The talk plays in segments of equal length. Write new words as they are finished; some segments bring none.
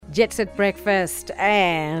Jet Set Breakfast,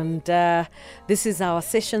 and this is our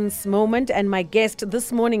sessions moment. And my guest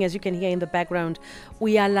this morning, as you can hear in the background,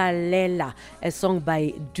 Uyalalela, a song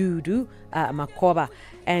by DUDU Makhoba,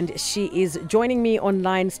 and she is joining me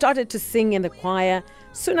online. Started to sing in the choir,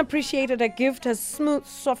 soon appreciated her gift, her smooth,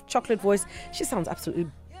 soft chocolate voice. She sounds absolutely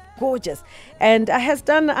gorgeous, and has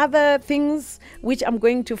done other things which I'm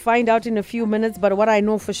going to find out in a few minutes. But what I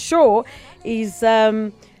know for sure is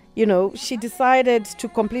she decided to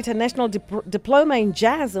complete her National Diploma in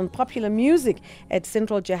Jazz and Popular Music at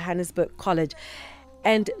Central Johannesburg Col.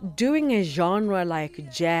 And doing a genre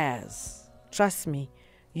like jazz, trust me,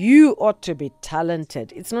 you ought to be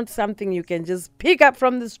talented. It's not something you can just pick up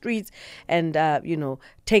from the streets and,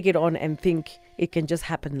 take it on and think it can just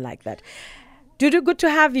happen like that. Dudu, good to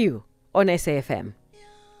have you on SAFM.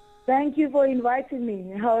 Thank you for inviting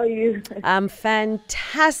me. How are you? I'm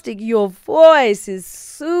fantastic. Your voice is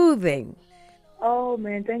soothing. Oh,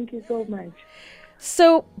 man, thank you so much.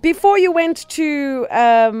 So before you went to,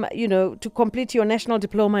 to complete your National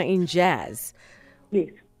Diploma in Jazz, yes,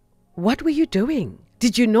 what were you doing?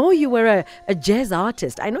 Did you know you were a jazz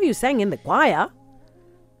artist? I know you sang in the choir.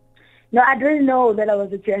 No, I didn't know that I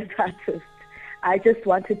was a jazz artist. I just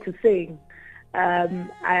wanted to sing.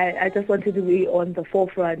 I just wanted to be on the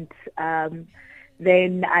forefront.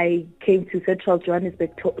 Then I came to Central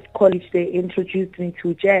Johannesburg College. They introduced me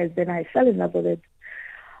to jazz. Then I fell in love with it.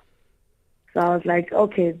 So I was like,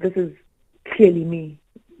 okay, this is clearly me.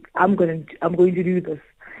 I'm going to do this.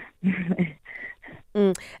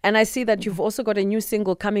 And I see that you've also got a new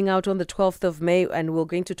single coming out on the 12th of May, and we're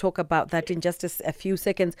going to talk about that in just a few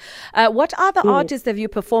seconds. What other artists have you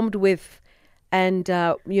performed with, and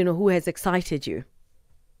who has excited you?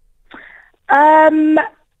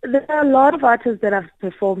 There are a lot of artists that I've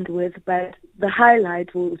performed with, but the highlight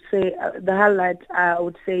I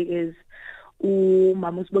would say is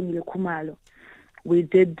Mamusbongile Khumalo. We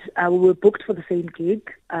were booked for the same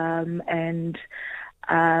gig, and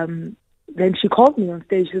then she called me on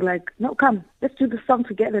stage. She's like, "No, come, let's do the song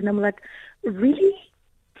together." And I'm like, "Really?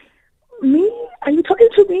 Me? Are you talking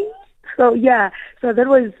to me?" So so that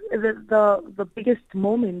was the biggest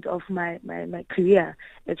moment of my career,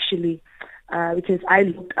 actually, because I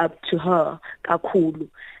looked up to her kakhulu,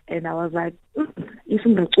 and I was like, if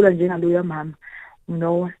mom,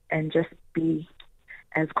 and just be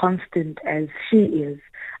as constant as she is,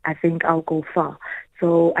 I think I'll go far.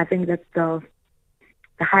 So I think that's the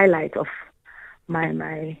highlight of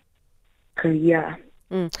my career.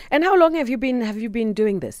 And how long have you been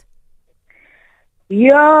doing this?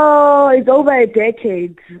 It's over a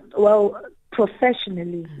decade. Well,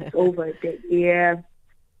 professionally, it's over a decade. Yeah.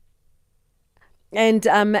 And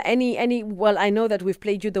I know that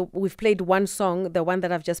we've played one song, the one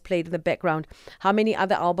that I've just played in the background. How many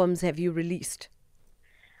other albums have you released?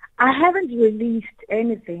 I haven't released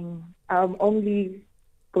anything. I'm only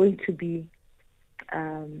going to be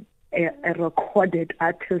a recorded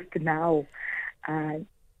artist now.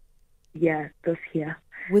 This year.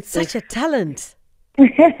 With such a talent.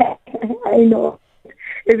 I know.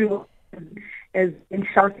 Everyone has been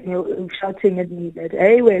shouting at me that,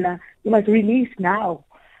 hey, Wena, you must release now.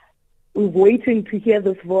 We're waiting to hear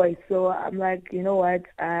this voice. So I'm like, you know what?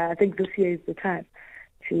 I think this year is the time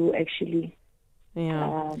to actually,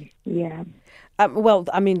 throughout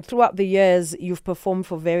the years, you've performed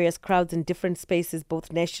for various crowds in different spaces,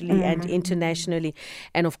 both nationally and internationally.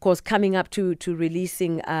 And of course, coming up to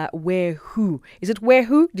releasing Where Who. Is it Where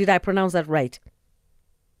Who? Did I pronounce that right?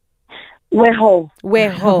 Where Ho. Where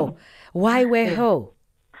Ho. Why Where Ho?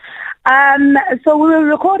 So we were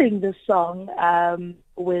recording this song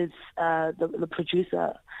with the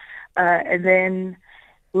producer. And then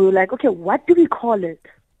we were like, okay, what do we call it?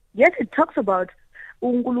 Yes, it talks about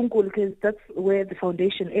uNkulunkulu because that's where the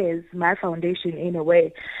foundation is, my foundation in a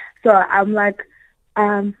way. So I'm like,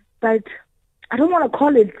 but I don't want to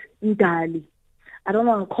call it Ndali. I don't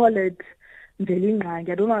want to call it Ndelinqangi.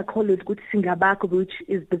 I don't want to call it Kuthi Singabakho, which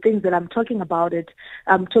is the things that I'm talking about in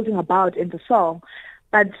the song.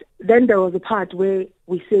 But then there was a part where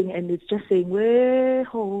we sing and it's just saying, where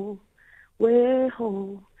ho, where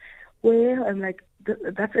ho, where. I'm like,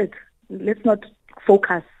 that's it. Let's not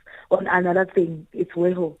focus on another thing. It's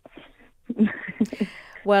Weho.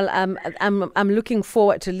 Well, I'm looking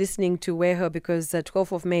forward to listening to Weho because the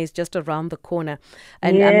 12th of May is just around the corner,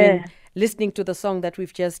 and listening to the song that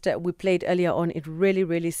we've just we played earlier on, it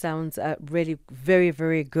really sounds really very,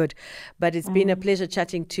 very good. But it's been a pleasure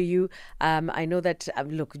chatting to you. I know that,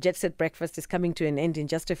 look, Jet Set Breakfast is coming to an end in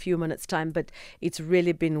just a few minutes' time, but it's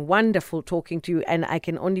really been wonderful talking to you, and I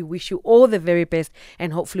can only wish you all the very best,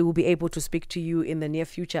 and hopefully we'll be able to speak to you in the near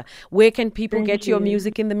future. Where can people get your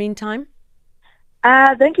music in the meantime?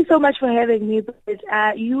 Thank you so much for having me.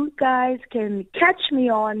 You guys can catch me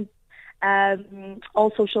on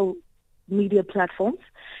all social media platforms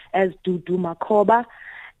as DUDU MAKHOBA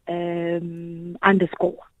 _.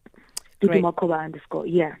 DUDU MAKHOBA _.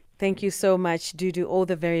 Yeah. Thank you so much, Dudu. All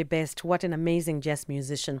the very best. What an amazing jazz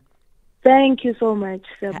musician. Thank you so much,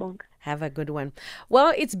 Have a good one.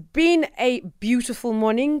 Well, it's been a beautiful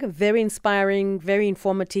morning, very inspiring, very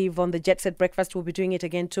informative on the Jet Set Breakfast. We'll be doing it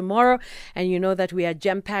again tomorrow. And you know that we are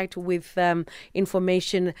jam-packed with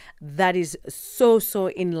information that is so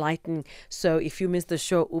enlightening. So if you miss the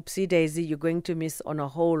show, oopsie daisy, you're going to miss on a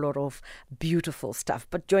whole lot of beautiful stuff.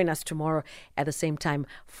 But join us tomorrow at the same time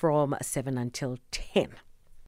from 7 until 10.